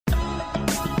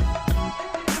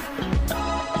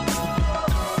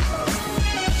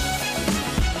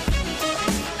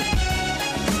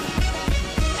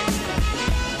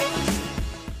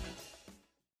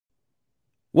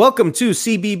Welcome to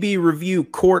CBB Review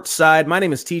Courtside. My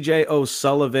name is TJ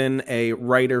O'Sullivan, a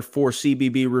writer for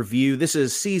CBB Review. This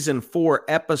is Season 4,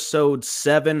 Episode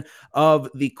 7 of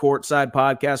the Courtside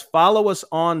podcast. Follow us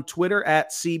on Twitter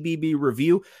at CBB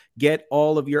Review. Get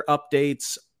all of your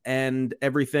updates and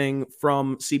everything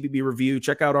from CBB Review.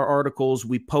 Check out our articles.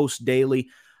 We post daily.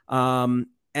 And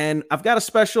I've got a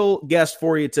special guest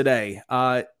for you today.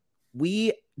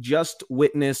 We just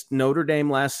witnessed Notre Dame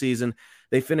last season.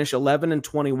 They finished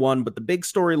 11-21, but the big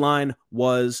storyline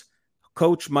was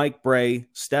Coach Mike Brey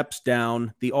steps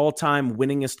down, the all-time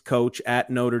winningest coach at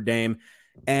Notre Dame,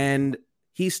 and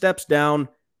he steps down.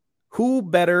 Who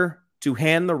better to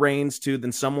hand the reins to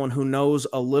than someone who knows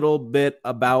a little bit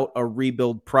about a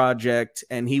rebuild project,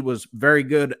 and he was very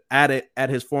good at it at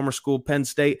his former school, Penn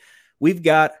State. We've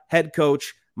got head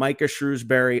coach Micah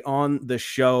Shrewsberry on the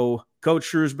show. Coach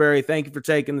Shrewsberry, thank you for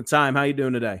taking the time. How are you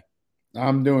doing today?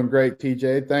 I'm doing great,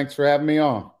 TJ. Thanks for having me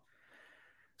on.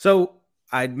 So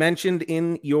I mentioned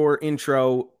in your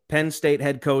intro, Penn State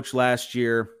head coach last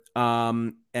year,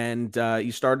 and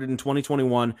you started in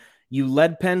 2021. You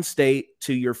led Penn State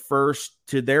to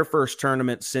their first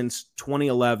tournament since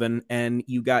 2011, and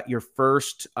you got your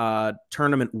first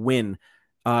tournament win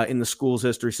in the school's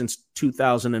history since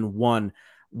 2001.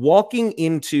 Walking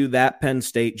into that Penn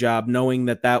State job, knowing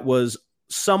that was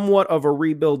somewhat of a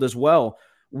rebuild as well,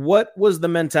 what was the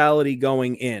mentality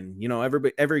going in? You know,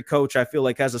 every coach, I feel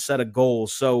like, has a set of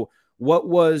goals. So what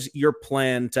was your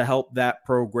plan to help that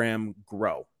program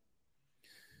grow?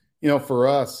 You know, for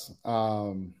us,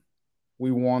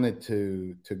 we wanted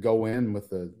to go in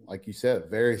with like you said, a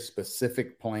very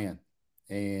specific plan.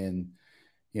 And,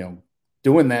 you know,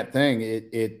 doing that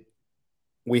thing,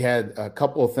 we had a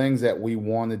couple of things that we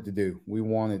wanted to do. We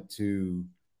wanted to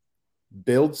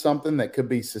build something that could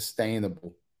be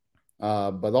sustainable.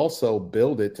 But also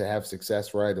build it to have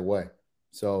success right away.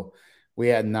 So we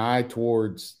had an eye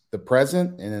towards the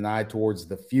present and an eye towards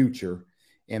the future.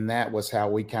 And that was how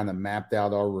we kind of mapped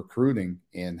out our recruiting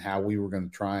and how we were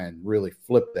going to try and really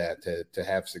flip that to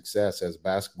have success as a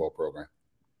basketball program.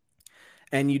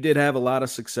 And you did have a lot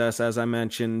of success, as I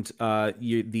mentioned.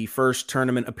 The first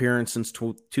tournament appearance since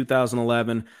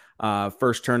 2011,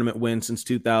 first tournament win since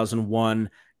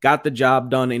 2001. Got the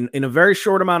job done in a very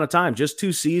short amount of time, just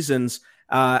 2 seasons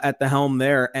at the helm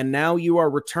there. And now you are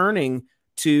returning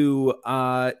to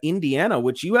Indiana,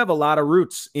 which you have a lot of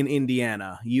roots in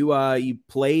Indiana. You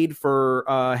played for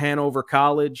Hanover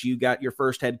College. You got your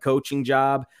first head coaching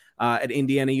job at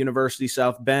Indiana University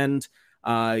South Bend.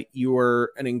 You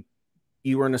were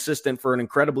an assistant for an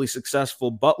incredibly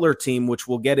successful Butler team, which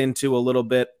we'll get into a little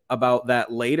bit about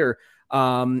that later.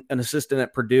 An assistant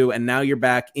at Purdue, and now you're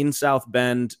back in South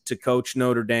Bend to coach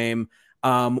Notre Dame.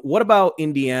 What about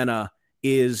Indiana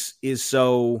is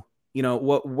so, you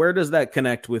know, where does that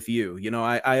connect with you? You know,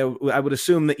 I would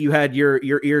assume that you had your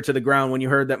ear to the ground when you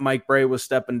heard that Mike Brey was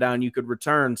stepping down, you could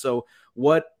return. So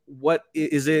what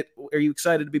is it? Are you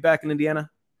excited to be back in Indiana?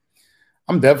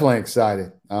 I'm definitely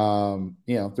excited. You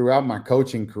know, throughout my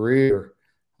coaching career,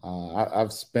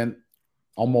 I've spent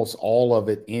almost all of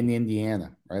it in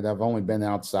Indiana, right? I've only been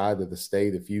outside of the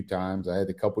state a few times. I had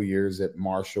a couple years at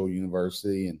Marshall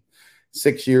University and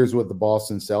 6 years with the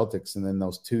Boston Celtics, and then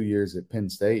those 2 years at Penn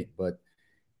State. But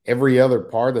every other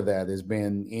part of that has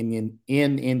been in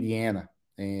Indiana.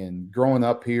 And growing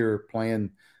up here,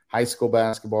 playing high school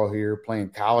basketball here, playing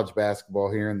college basketball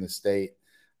here in the state,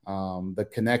 the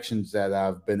connections that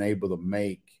I've been able to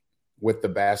make with the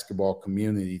basketball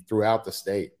community throughout the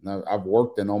state. Now, I've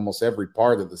worked in almost every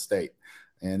part of the state.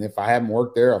 And if I haven't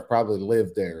worked there, I've probably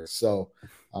lived there. So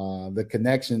the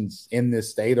connections in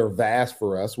this state are vast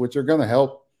for us, which are going to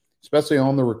help, especially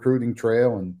on the recruiting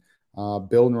trail and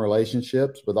building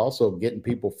relationships, but also getting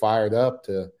people fired up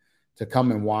to come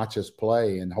and watch us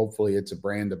play. And hopefully it's a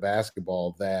brand of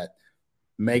basketball that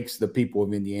makes the people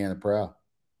of Indiana proud.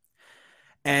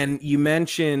 And you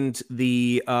mentioned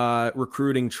the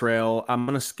recruiting trail. I'm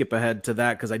going to skip ahead to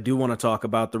that because I do want to talk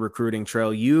about the recruiting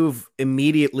trail. You've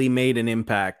immediately made an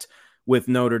impact with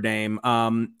Notre Dame.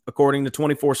 According to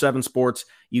 24/7 Sports,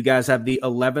 you guys have the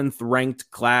 11th ranked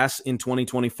class in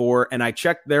 2024. And I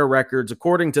checked their records.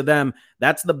 According to them,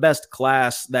 that's the best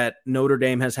class that Notre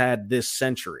Dame has had this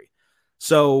century.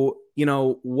 So, you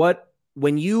know,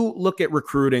 when you look at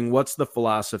recruiting, what's the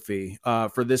philosophy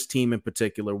for this team in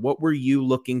particular? What were you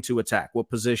looking to attack? What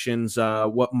positions,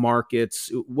 what markets?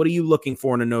 What are you looking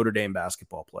for in a Notre Dame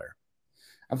basketball player?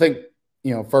 I think,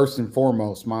 you know, first and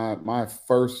foremost, my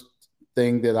first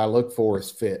thing that I look for is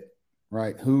fit,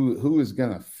 right? Who is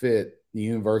going to fit the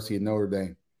University of Notre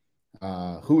Dame?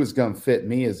 Who is going to fit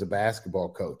me as a basketball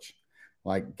coach?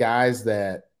 Like guys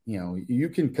that you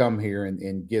can come here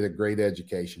and get a great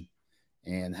education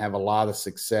and have a lot of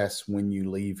success when you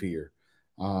leave here.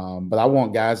 But I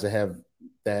want guys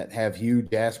that have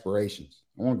huge aspirations.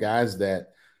 I want guys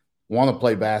that want to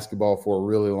play basketball for a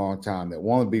really long time, that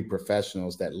want to be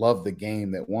professionals, that love the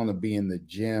game, that want to be in the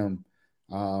gym,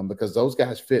 because those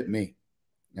guys fit me.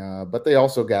 But they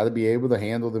also got to be able to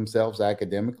handle themselves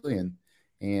academically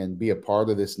and be a part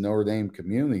of this Notre Dame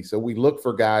community. So we look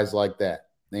for guys like that.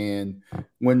 And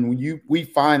when we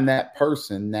find that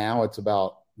person, now it's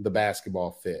about the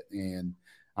basketball fit. And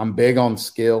I'm big on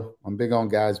skill. I'm big on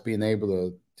guys being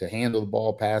able to handle the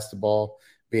ball, pass the ball,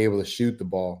 be able to shoot the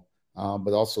ball,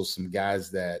 but also some guys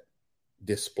that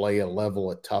display a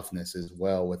level of toughness as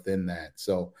well within that.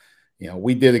 So,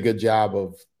 we did a good job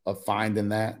of finding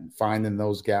that and finding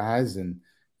those guys. And,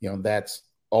 that's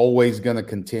always going to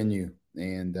continue.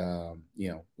 And,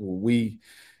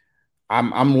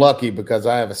 I'm lucky because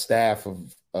I have a staff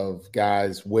of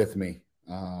guys with me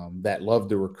that love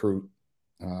to recruit.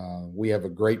 We have a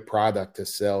great product to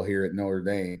sell here at Notre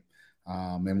Dame,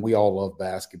 and we all love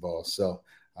basketball. So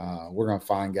we're going to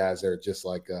find guys that are just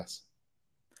like us.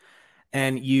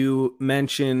 And you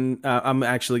mentioned, I'm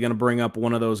actually going to bring up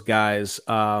one of those guys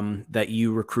that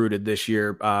you recruited this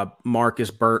year,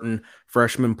 Marcus Burton,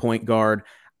 freshman point guard.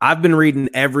 I've been reading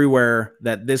everywhere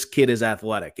that this kid is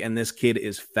athletic and this kid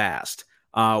is fast.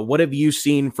 What have you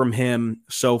seen from him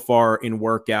so far in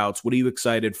workouts? What are you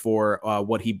excited for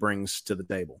what he brings to the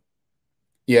table?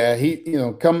 Yeah, he,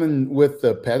 coming with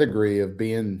the pedigree of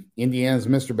being Indiana's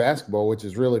Mr. Basketball, which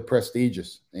is really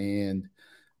prestigious. And,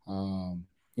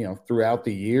 throughout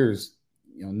the years,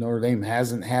 Notre Dame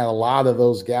hasn't had a lot of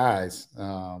those guys.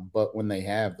 But when they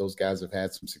have, those guys have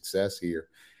had some success here.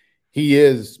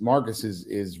 Marcus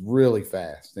is really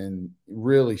fast and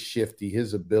really shifty.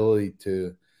 His ability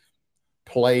to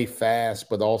play fast,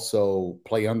 but also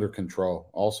play under control,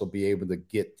 also be able to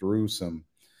get through some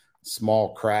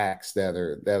small cracks that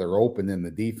are open in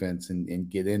the defense and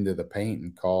get into the paint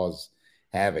and cause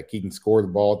havoc. He can score the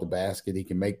ball at the basket. He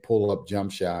can make pull-up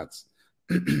jump shots,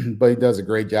 but he does a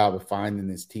great job of finding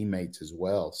his teammates as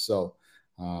well. So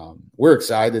we're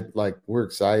excited. We're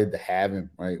excited to have him,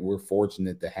 right? We're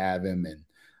fortunate to have him,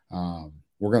 and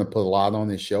we're going to put a lot on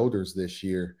his shoulders this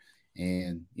year.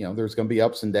 And, there's going to be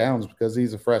ups and downs because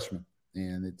he's a freshman,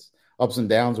 and it's ups and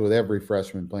downs with every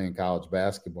freshman playing college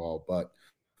basketball. But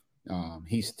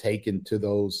he's taken to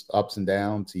those ups and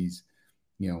downs. He's,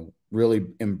 really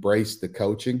embraced the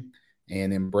coaching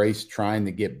and embraced trying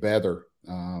to get better.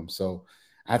 So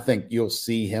I think you'll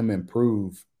see him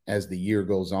improve as the year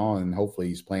goes on, and hopefully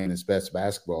he's playing his best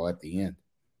basketball at the end.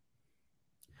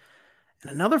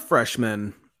 And another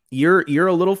freshman you're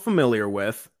a little familiar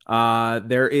with.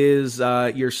 There is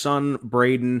your son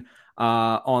Braden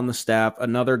on the staff,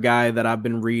 another guy that I've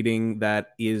been reading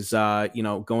that is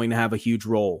going to have a huge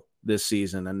role this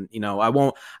season. And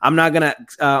I'm not gonna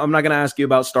ask you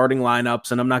about starting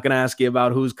lineups, and I'm not gonna ask you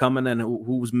about who's coming and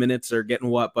whose minutes are getting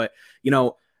what. But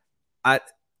I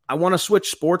want to switch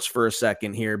sports for a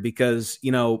second here because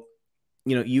you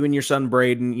and your son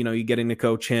Braden, you're getting to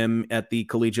coach him at the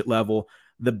collegiate level.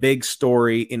 The big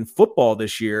story in football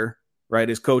this year, right,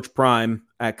 is Coach Prime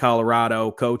at Colorado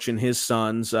coaching his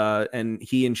sons, and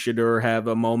he and Shadur have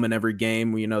a moment every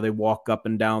game where, they walk up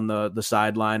and down the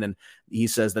sideline, and he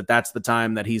says that that's the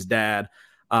time that he's dad.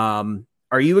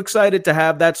 Are you excited to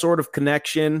have that sort of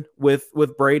connection with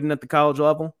Braden at the college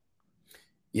level?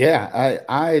 Yeah,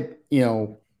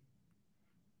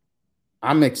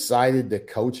 I'm excited to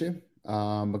coach him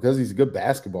because he's a good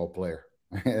basketball player.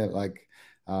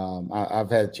 I've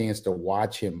had a chance to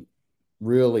watch him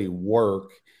really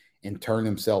work and turn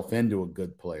himself into a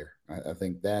good player. I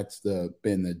think that's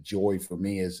been the joy for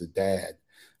me as a dad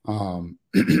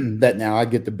that now I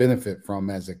get to benefit from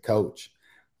as a coach.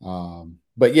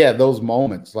 But yeah, those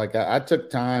moments, I took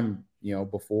time,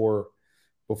 before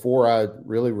I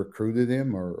really recruited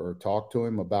him or talked to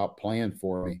him about playing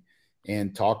for me,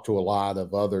 and talked to a lot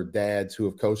of other dads who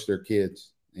have coached their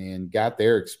kids and got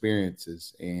their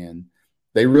experiences. And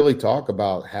they really talk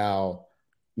about how,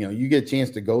 you get a chance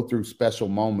to go through special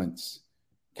moments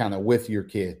kind of with your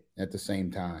kid at the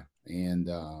same time. And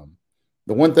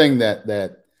the one thing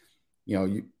that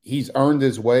he's earned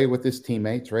his way with his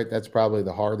teammates, right? That's probably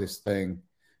the hardest thing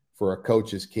for a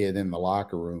coach's kid in the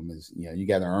locker room is, you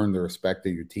got to earn the respect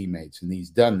of your teammates. And he's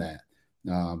done that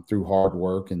through hard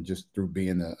work and just through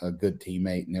being a good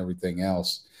teammate and everything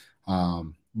else.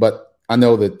 But I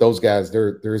know that those guys,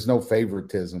 there is no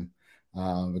favoritism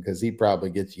because he probably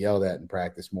gets yelled at in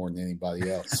practice more than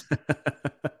anybody else.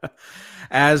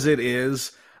 As it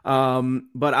is.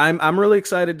 But I'm really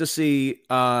excited to see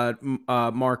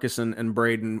Marcus and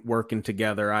Braden working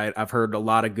together. I've heard a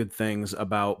lot of good things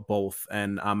about both,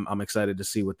 and I'm excited to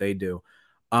see what they do.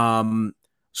 Um,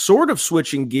 Sort of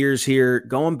switching gears here,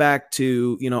 going back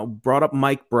to, brought up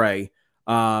Mike Bray.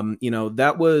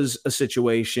 That was a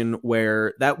situation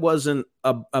where that wasn't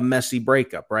a messy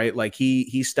breakup, right? Like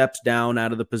he steps down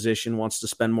out of the position, wants to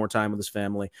spend more time with his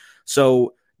family.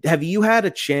 So have you had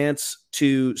a chance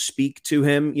to speak to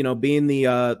him? Being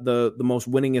the most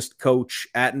winningest coach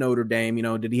at Notre Dame,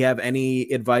 did he have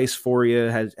any advice for you?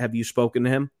 Have you spoken to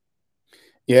him?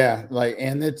 Yeah,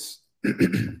 and it's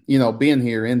being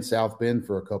here in South Bend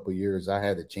for a couple of years, I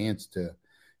had a chance to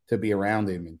be around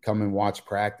him and come and watch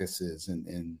practices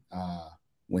and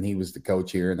when he was the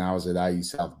coach here and I was at IU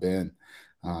South Bend.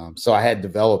 So I had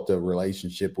developed a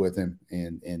relationship with him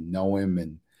and know him.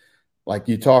 And like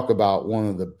you talk about one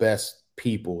of the best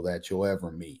people that you'll ever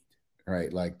meet,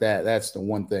 right? Like that's the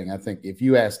one thing I think if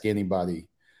you ask anybody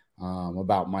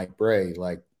about Mike Bray,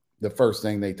 like the first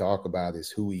thing they talk about is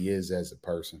who he is as a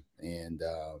person. And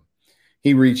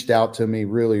he reached out to me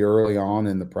really early on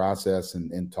in the process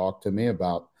and talked to me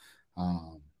about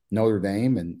Notre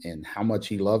Dame and how much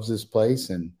he loves this place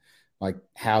and like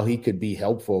how he could be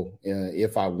helpful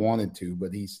if I wanted to.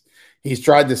 But he's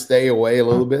tried to stay away a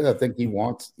little bit. I think he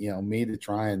wants me to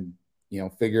try and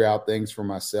figure out things for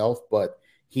myself. But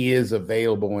he is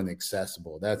available and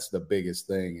accessible. That's the biggest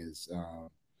thing. Is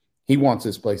he wants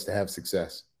this place to have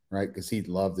success, right? Because he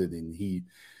loved it and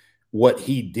what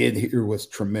he did here was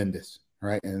tremendous,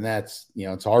 right? And that's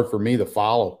it's hard for me to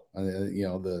follow.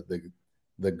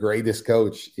 The greatest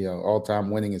coach, all-time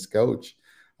winningest coach.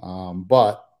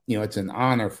 But, it's an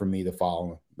honor for me to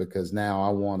follow him because now I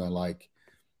want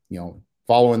to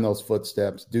follow in those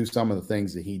footsteps, do some of the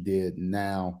things that he did. And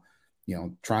now,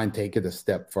 try and take it a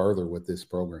step further with this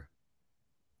program.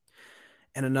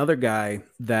 And another guy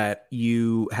that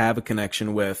you have a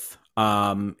connection with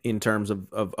in terms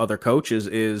of other coaches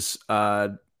is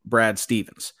Brad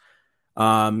Stevens.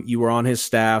 You were on his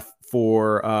staff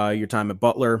for your time at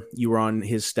Butler. You were on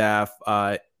his staff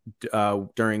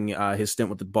during his stint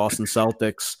with the Boston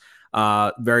Celtics.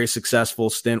 Very successful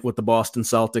stint with the Boston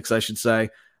Celtics, I should say.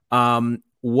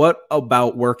 What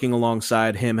about working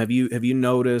alongside him? Have you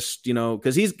noticed?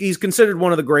 Because he's considered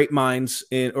one of the great minds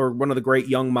or one of the great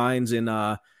young minds in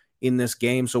this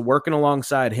game. So working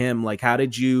alongside him, like how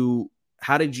did you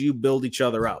build each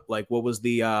other up? Like what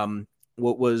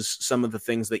was some of the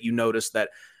things that you noticed that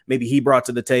maybe he brought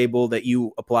to the table that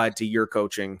you applied to your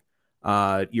coaching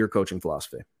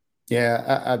philosophy?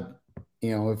 Yeah,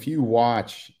 if you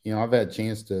watch, I've had a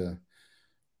chance to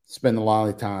spend a lot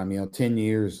of time, 10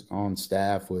 years on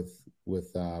staff with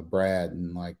Brad,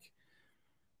 and like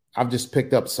I've just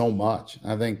picked up so much.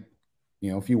 I think,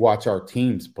 if you watch our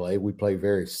teams play, we play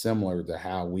very similar to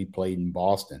how we played in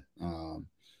Boston.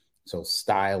 So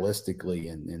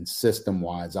stylistically and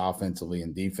system-wise, offensively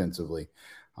and defensively.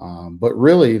 But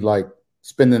really, like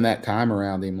spending that time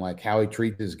around him, like how he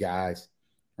treats his guys,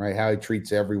 right? How he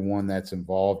treats everyone that's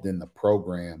involved in the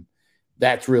program.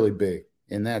 That's really big,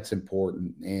 and that's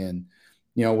important. And,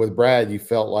 with Brad, you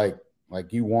felt like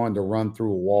you wanted to run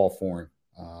through a wall for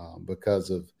him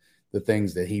because of the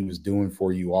things that he was doing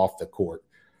for you off the court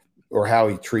or how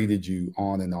he treated you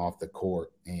on and off the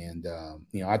court. And,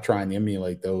 I try and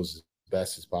emulate those as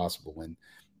best as possible. And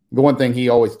the one thing he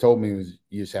always told me was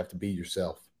you just have to be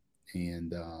yourself.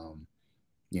 And,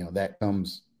 that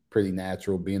comes pretty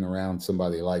natural being around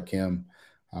somebody like him.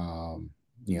 I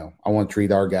want to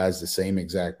treat our guys the same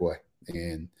exact way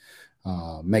and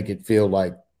make it feel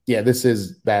like, yeah, this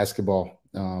is basketball,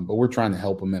 but we're trying to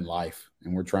help them in life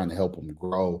and we're trying to help them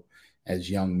grow as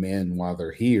young men while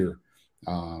they're here.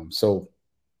 So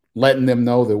letting them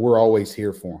know that we're always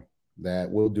here for them, that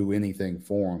we'll do anything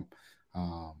for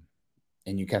them.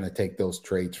 And you kind of take those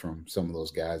traits from some of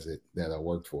those guys that I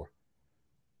worked for.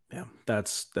 Yeah,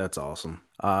 that's awesome.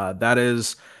 That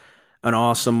is an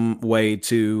awesome way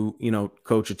to,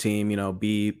 coach a team,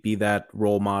 be that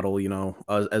role model,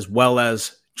 as well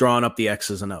as drawing up the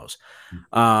X's and O's.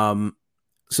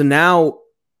 So now,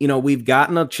 we've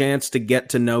gotten a chance to get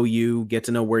to know you, get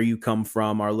to know where you come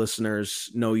from. Our listeners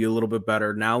know you a little bit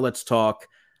better. Now let's talk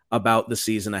about the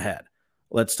season ahead.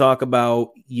 Let's talk about,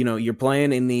 you're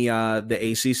playing in the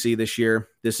ACC this year.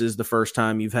 This is the first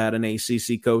time you've had an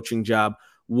ACC coaching job.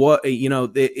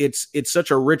 It's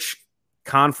such a rich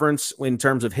conference in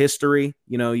terms of history.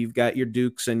 You've got your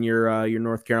Dukes and your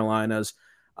North Carolinas.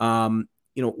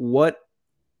 What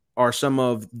are some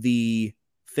of the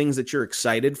things that you're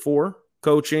excited for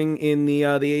coaching in the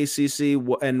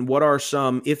ACC, and what are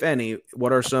some, if any,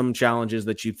 what are some challenges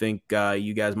that you think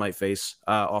you guys might face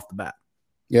off the bat?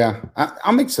 Yeah,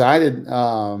 I'm excited.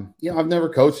 I've never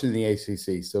coached in the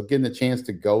ACC, so getting a chance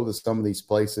to go to some of these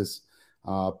places,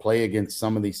 play against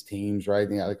some of these teams, right?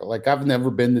 Like I've never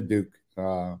been to Duke.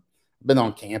 I've been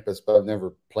on campus, but I've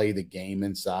never played a game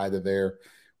inside of there.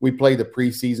 We played a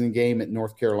preseason game at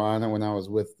North Carolina when I was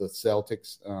with the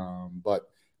Celtics, but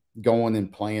going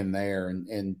and playing there,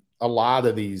 and a lot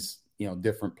of these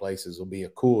different places will be a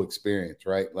cool experience,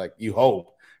 right? Like you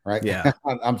hope. Right. Yeah.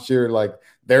 I'm sure like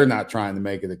they're not trying to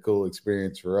make it a cool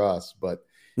experience for us, but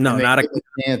No, and then not a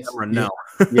chance, no.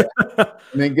 yeah.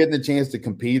 And then getting a chance to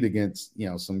compete against,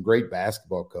 some great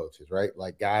basketball coaches, right?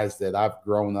 Like guys that I've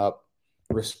grown up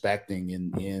respecting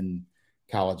in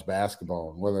college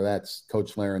basketball, whether that's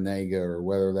Coach Larinaga or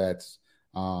whether that's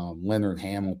Leonard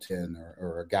Hamilton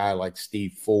or a guy like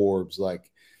Steve Forbes,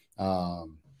 like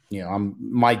I'm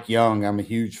Mike Young. I'm a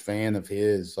huge fan of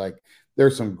his. Like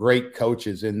there's some great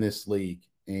coaches in this league,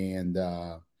 and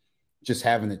just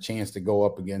having a chance to go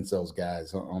up against those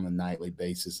guys on a nightly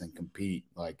basis and compete.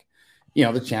 Like,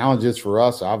 the challenge is for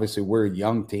us. Obviously, we're a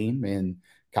young team in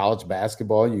college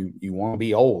basketball. You want to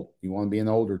be old. You want to be an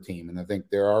older team, and I think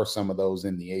there are some of those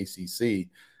in the ACC.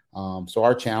 So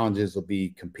our challenges will be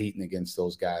competing against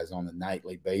those guys on a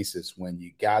nightly basis when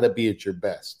you got to be at your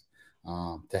best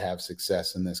to have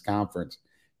success in this conference.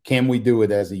 Can we do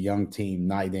it as a young team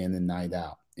night in and night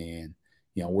out? And,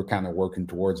 we're kind of working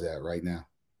towards that right now.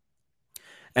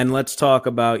 And let's talk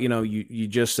about, you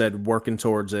just said working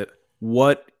towards it.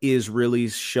 What is really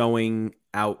showing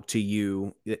out to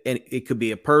you? And it could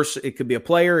be a person, it could be a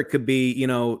player, it could be,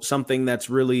 something that's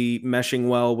really meshing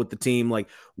well with the team. Like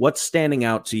what's standing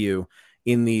out to you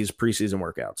in these preseason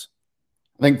workouts?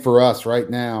 I think for us right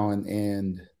now,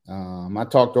 and I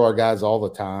talk to our guys all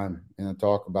the time, and I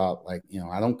talk about like,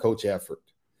 I don't coach effort.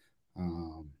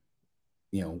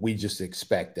 We just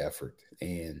expect effort.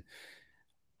 And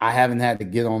I haven't had to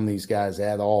get on these guys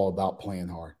at all about playing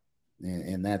hard.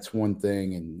 And that's one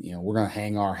thing. And, we're going to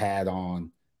hang our hat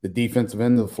on the defensive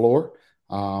end of the floor.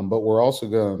 But we're also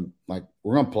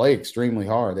we're going to play extremely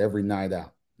hard every night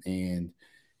out. And,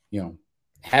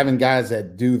 having guys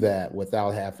that do that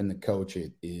without having to coach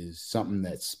it is something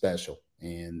that's special.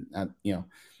 And,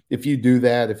 if you do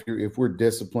that, if we're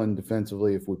disciplined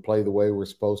defensively, if we play the way we're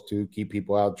supposed to, keep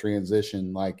people out of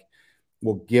transition, like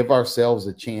we'll give ourselves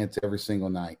a chance every single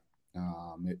night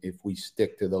if we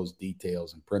stick to those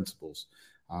details and principles.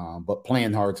 But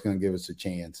playing hard is going to give us a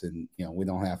chance, and we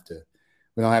don't have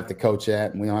to coach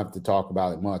that, and we don't have to talk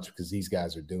about it much because these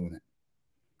guys are doing it.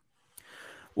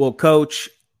 Well, Coach,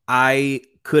 I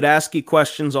could ask you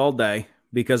questions all day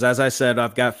because, as I said,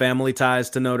 I've got family ties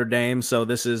to Notre Dame. So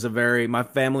this is my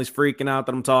family's freaking out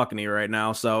that I'm talking to you right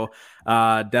now. So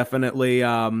definitely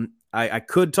I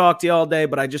could talk to you all day,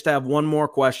 but I just have one more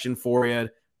question for you.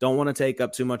 Don't want to take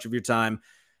up too much of your time.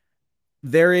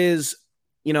 There is,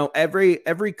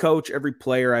 every coach, every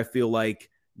player, I feel like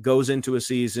goes into a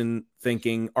season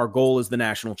thinking our goal is the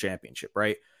national championship,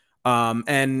 right?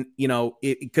 And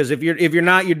because if you're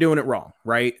not, you're doing it wrong,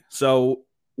 right? So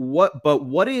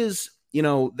what is,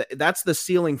 that's the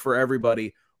ceiling for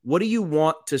everybody. What do you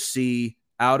want to see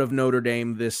out of Notre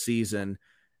Dame this season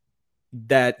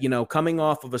that, coming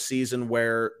off of a season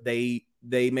where they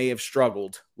may have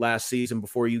struggled last season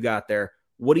before you got there?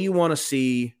 What do you want to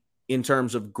see in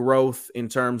terms of growth, in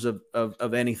terms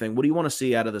of anything? What do you want to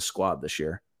see out of the squad this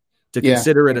year to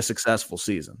consider it a successful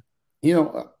season? I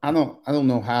don't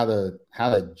know how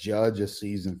to judge a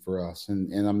season for us.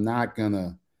 And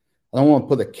I don't want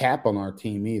to put a cap on our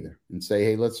team either and say,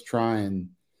 hey, let's try and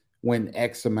win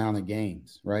X amount of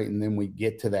games, right? And then we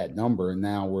get to that number and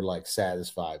now we're like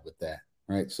satisfied with that,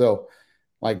 right? So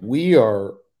we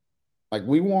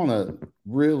want to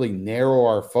really narrow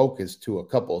our focus to a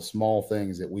couple of small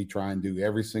things that we try and do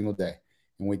every single day.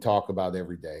 And we talk about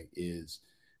every day is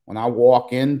when I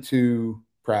walk into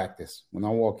practice, when I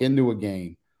walk into a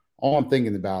game, all I'm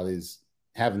thinking about is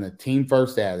having a team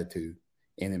first attitude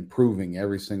and improving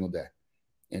every single day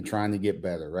and trying to get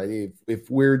better, right? If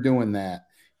we're doing that,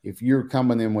 if you're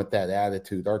coming in with that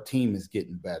attitude, our team is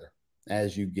getting better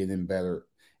as you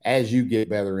get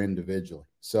better individually.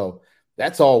 So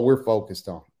that's all we're focused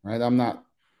on, right? I'm not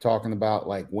talking about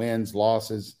like wins,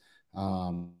 losses.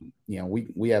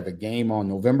 We have a game on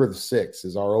November the 6th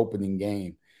is our opening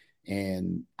game.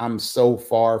 And I'm so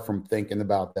far from thinking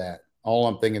about that. All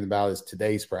I'm thinking about is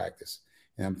today's practice.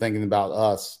 And I'm thinking about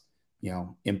us,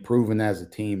 improving as a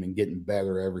team and getting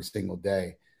better every single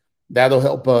day. That'll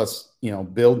help us,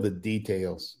 build the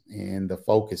details and the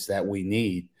focus that we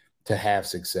need to have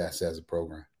success as a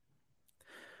program.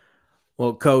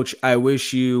 Well, Coach, I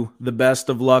wish you the best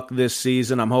of luck this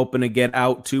season. I'm hoping to get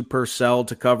out to Purcell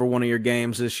to cover one of your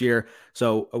games this year.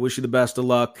 So I wish you the best of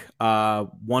luck.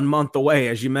 1 month away,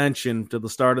 as you mentioned, to the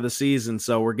start of the season.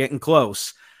 So we're getting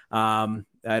close. And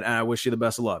I wish you the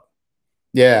best of luck.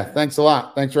 Yeah, thanks a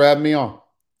lot. Thanks for having me on.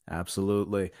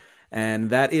 Absolutely. And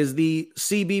that is the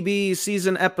CBB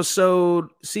season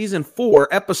 4,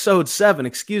 episode 7,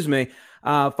 excuse me.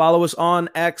 Follow us on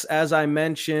X, as I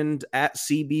mentioned, at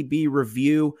CBB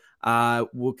Review.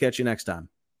 We'll catch you next time.